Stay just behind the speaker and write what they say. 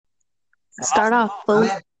Start off, fool.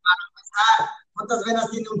 ¿Cuántas venas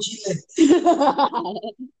tiene un chile?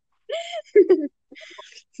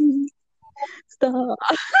 Stop.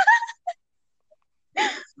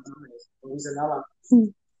 No dice nada.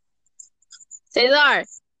 Cesar,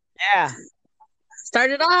 Yeah. start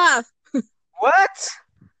it off. What?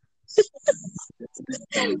 Start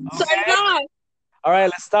it off. All right,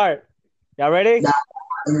 let's start. Y'all ready?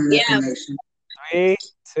 Yeah. Connection. 3,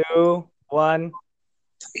 2, 1.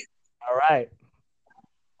 All right.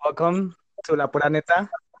 Welcome to La Pura Neta,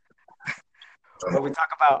 where we talk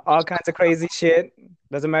about all kinds of crazy shit.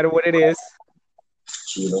 Doesn't matter what it is.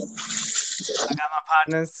 Chido. I got my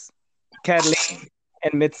partners, Kathleen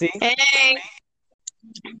and Mitzi. Hey.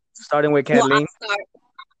 Starting with Well, I'll Kathleen. start.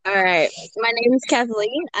 All right. My name is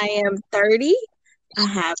Kathleen. I am 30. I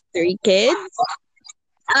have 3 kids.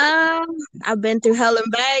 I've been through hell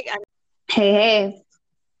and back. Hey.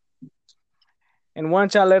 And why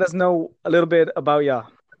don't y'all let us know a little bit about y'all?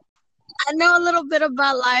 I know a little bit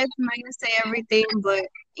about life. I'm not gonna say everything, but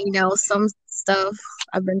some stuff.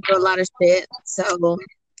 I've been through a lot of shit, so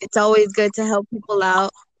it's always good to help people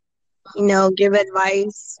out. Give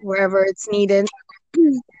advice wherever it's needed.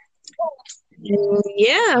 And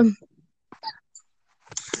yeah.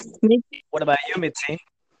 What about you, Mitzi?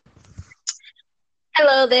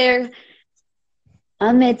 Hello there.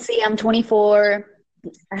 I'm Mitzi. I'm 24.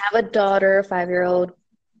 I have a daughter, a 5-year-old.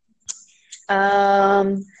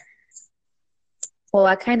 Well,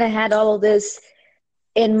 I kind of had all of this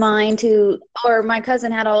in mind or my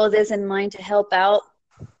cousin had all of this in mind to help out,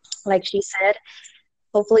 like she said.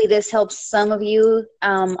 Hopefully this helps some of you.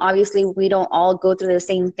 Obviously, we don't all go through the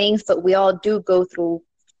same things, but we all do go through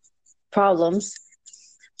problems.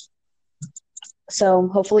 So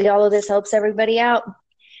hopefully all of this helps everybody out.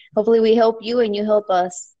 Hopefully we help you and you help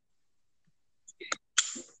us.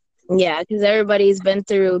 Yeah, because everybody's been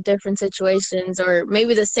through different situations, or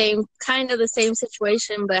maybe the same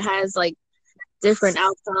situation, but has like different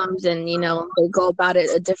outcomes, and they go about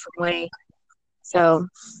it a different way. So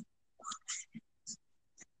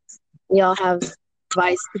we all have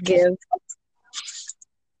advice to give.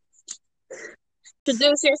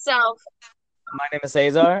 Introduce yourself. My name is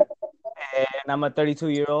Cesar, and I'm a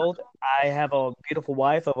 32-year-old. I have a beautiful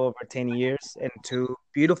wife of over 10 years and 2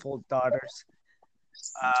 beautiful daughters.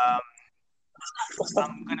 I'm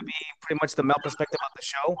going to be pretty much the male perspective of the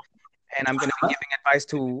show, and I'm going to be giving advice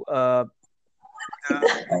to the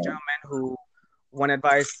gentlemen who want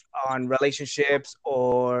advice on relationships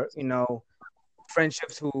or,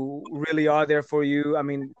 friendships who really are there for you. I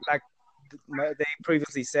mean, like they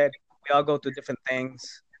previously said, we all go through different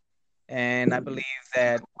things. And I believe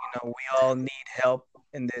that, we all need help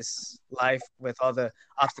in this life with all the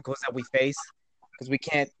obstacles that we face because we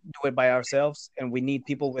can't do it by ourselves. And we need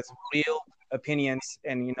people with real opinions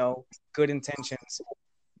and, good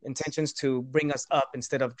intentions to bring us up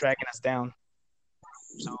instead of dragging us down.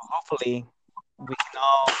 So hopefully we can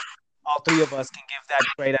all 3 of us can give that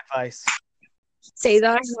great advice.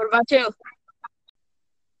 Cesar, what about you?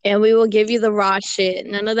 And we will give you the raw shit.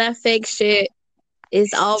 None of that fake shit.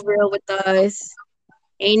 It's all real with us.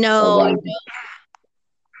 Ain't no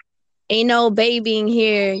babying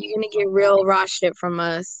here. You're gonna get real raw shit from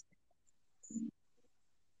us.